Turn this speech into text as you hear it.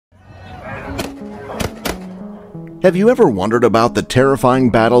Have you ever wondered about the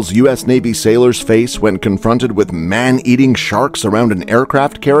terrifying battles U.S. Navy sailors face when confronted with man-eating sharks around an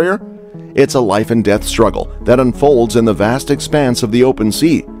aircraft carrier? It's a life-and-death struggle that unfolds in the vast expanse of the open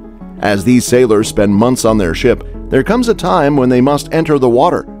sea. As these sailors spend months on their ship, there comes a time when they must enter the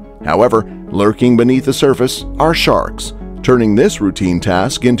water. However, lurking beneath the surface are sharks, turning this routine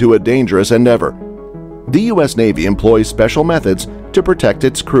task into a dangerous endeavor. The U.S. Navy employs special methods to protect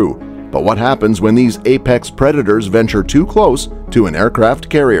its crew. But what happens when these apex predators venture too close to an aircraft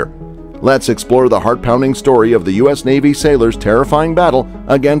carrier? Let's explore the heart-pounding story of the U.S. Navy sailors' terrifying battle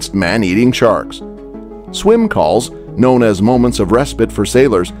against man-eating sharks. Swim calls, known as moments of respite for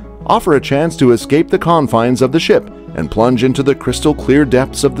sailors, offer a chance to escape the confines of the ship and plunge into the crystal-clear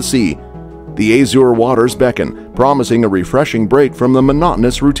depths of the sea. The azure waters beckon, promising a refreshing break from the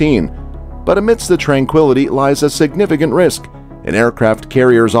monotonous routine. But amidst the tranquility lies a significant risk. An aircraft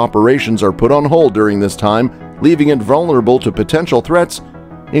carrier's operations are put on hold during this time, leaving it vulnerable to potential threats,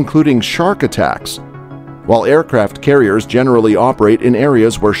 including shark attacks. While aircraft carriers generally operate in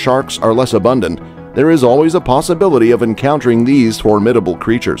areas where sharks are less abundant, there is always a possibility of encountering these formidable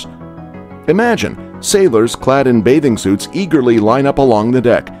creatures. Imagine sailors clad in bathing suits eagerly line up along the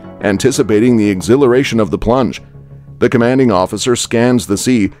deck, anticipating the exhilaration of the plunge. The commanding officer scans the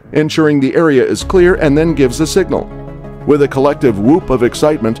sea, ensuring the area is clear, and then gives the signal. With a collective whoop of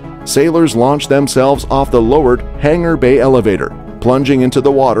excitement, sailors launch themselves off the lowered hangar bay elevator, plunging into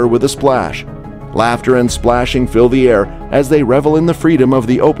the water with a splash. Laughter and splashing fill the air as they revel in the freedom of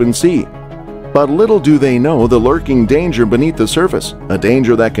the open sea. But little do they know the lurking danger beneath the surface, a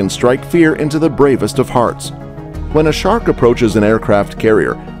danger that can strike fear into the bravest of hearts. When a shark approaches an aircraft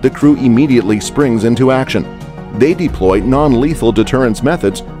carrier, the crew immediately springs into action. They deploy non-lethal deterrence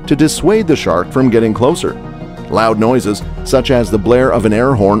methods to dissuade the shark from getting closer. Loud noises, such as the blare of an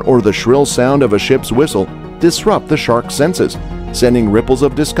air horn or the shrill sound of a ship's whistle, disrupt the shark's senses, sending ripples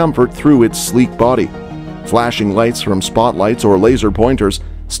of discomfort through its sleek body. Flashing lights from spotlights or laser pointers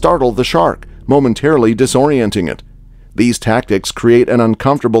startle the shark, momentarily disorienting it. These tactics create an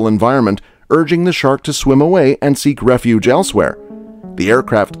uncomfortable environment, urging the shark to swim away and seek refuge elsewhere. The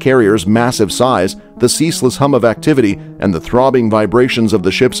aircraft carrier's massive size, the ceaseless hum of activity, and the throbbing vibrations of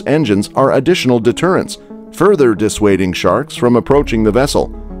the ship's engines are additional deterrents, further dissuading sharks from approaching the vessel.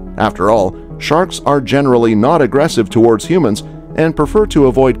 After all, sharks are generally not aggressive towards humans and prefer to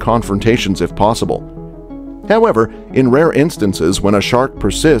avoid confrontations if possible. However, in rare instances when a shark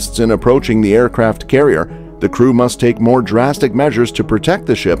persists in approaching the aircraft carrier, the crew must take more drastic measures to protect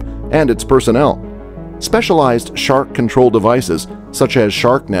the ship and its personnel. Specialized shark control devices, such as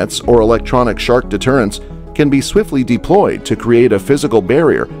shark nets or electronic shark deterrents, can be swiftly deployed to create a physical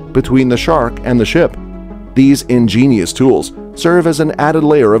barrier between the shark and the ship. These ingenious tools serve as an added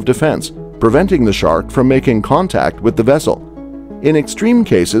layer of defense, preventing the shark from making contact with the vessel. In extreme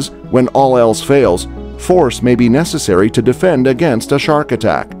cases, when all else fails, force may be necessary to defend against a shark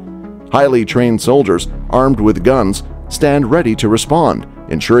attack. Highly trained soldiers, armed with guns, stand ready to respond,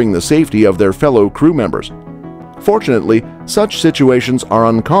 ensuring the safety of their fellow crew members. Fortunately, such situations are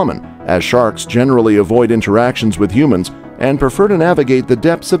uncommon, as sharks generally avoid interactions with humans and prefer to navigate the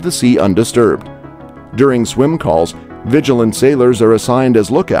depths of the sea undisturbed. During swim calls, vigilant sailors are assigned as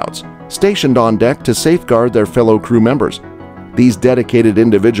lookouts, stationed on deck to safeguard their fellow crew members. These dedicated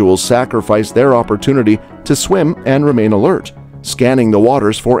individuals sacrifice their opportunity to swim and remain alert, scanning the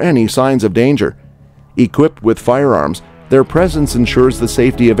waters for any signs of danger. Equipped with firearms, their presence ensures the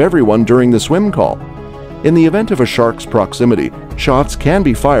safety of everyone during the swim call. In the event of a shark's proximity, shots can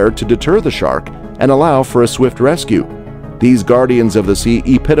be fired to deter the shark and allow for a swift rescue. These guardians of the sea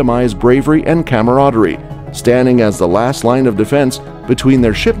epitomize bravery and camaraderie, standing as the last line of defense between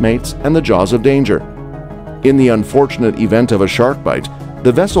their shipmates and the jaws of danger. In the unfortunate event of a shark bite,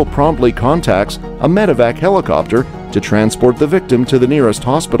 the vessel promptly contacts a medevac helicopter to transport the victim to the nearest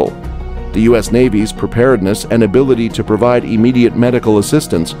hospital. The U.S. Navy's preparedness and ability to provide immediate medical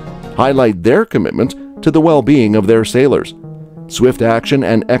assistance highlight their commitment to the well-being of their sailors. Swift action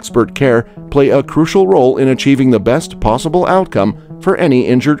and expert care play a crucial role in achieving the best possible outcome for any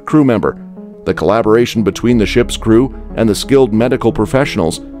injured crew member. The collaboration between the ship's crew and the skilled medical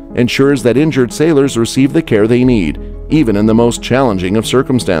professionals ensures that injured sailors receive the care they need, even in the most challenging of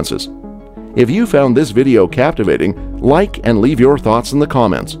circumstances. If you found this video captivating, like and leave your thoughts in the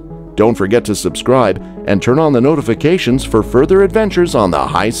comments. Don't forget to subscribe and turn on the notifications for further adventures on the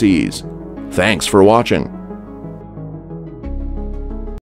high seas. Thanks for watching.